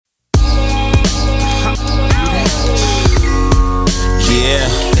Yeah,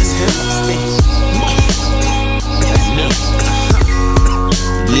 it's him.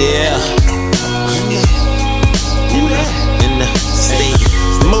 Yeah. Interstate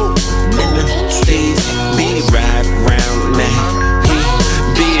Mook. Interstate. Be right round now. He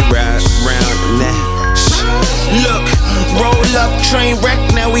be right round now. Look, roll up, train wreck,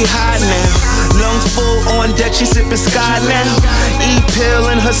 now we high now. Lungs full on deck, she sippin' sky now.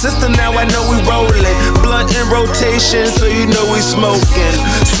 E-pill in her system, now I know we rollin'. Blunt in rotation, so you know we smoking.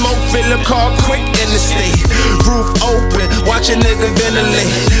 Smoke fill a car quick in the state. Roof open, watch a nigga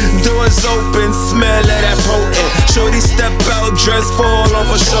ventilate. Doors open, smell of that potent. Shorty step out, dress fall off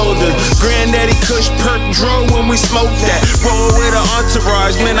her shoulders. Granddaddy Kush perk draw when we smoke that. Roll with an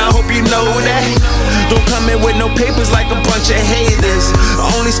entourage, man, I hope you know that. Don't come in with no papers like a bunch of haters. I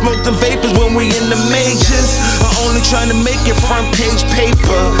only smoke the vapors when we in the majors. I'm only trying to make it front page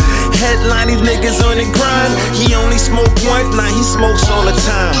paper. Headline, these niggas on the grind. He only smoke once, now he smokes all the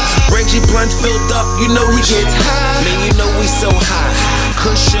time. Reggie blunt filled up, you know he gets high. Man, you know we so high.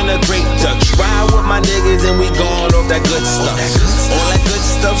 Cushion a grape Dutch. Ride with my niggas and we gone off that good stuff. All that good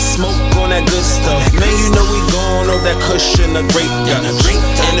stuff, smoke on that good stuff. Man, you know we gone off that cushion a grape Dutch.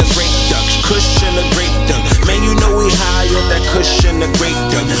 And a grape Dutch. Cushion a grape Dutch. Man, you know we high off that cushion a grape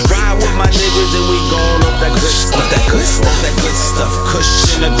Dutch. Ride with my niggas and we gone off that good stuff. That good stuff, that good stuff.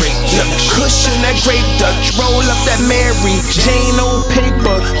 Cushion a grape Dutch. Cushion that grape Dutch. Roll up that Mary Jane old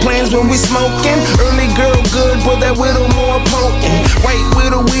paper. Plans when we smoking. Early girl good, but that widow more potent. White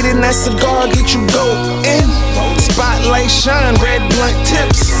widow weed and that cigar get you going. Spotlight shine, red blunt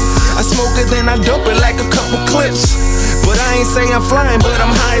tips. I smoke it then I dump it like a couple clips. But I ain't say I'm flying, but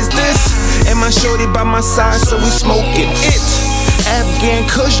I'm high as this. And my shorty by my side, so we smoking it. Afghan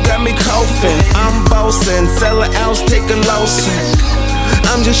Kush got me coughing. I'm bossing, sell an ounce, take a loss.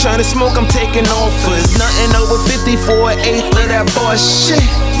 I'm just trying to smoke, I'm taking offers. Nothing over 50 for an eighth of that boss shit.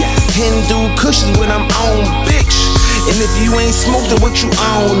 Hindu Kush is what I'm on, bitch. And if you ain't smoking, what you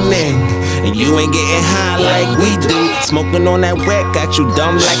on then? And you ain't getting high like we do. Smoking on that wet got you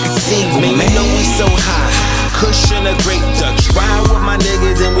dumb like a seagull. Man, you know we so high. Cushion a grape Dutch. Ride with my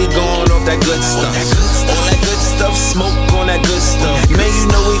niggas and we gone off that good stuff. All that good stuff, smoke on that good stuff. Man, you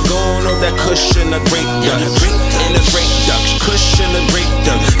know we gone off that cushion a grape Dutch. And a grape Dutch. Cushion a grape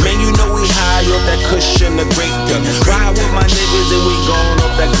Dutch. Man, you know we high off that cushion a grape Dutch. Ride with my niggas and we gone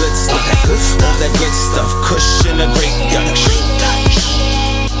off that good stuff. All that good stuff. Cushion a grape Dutch.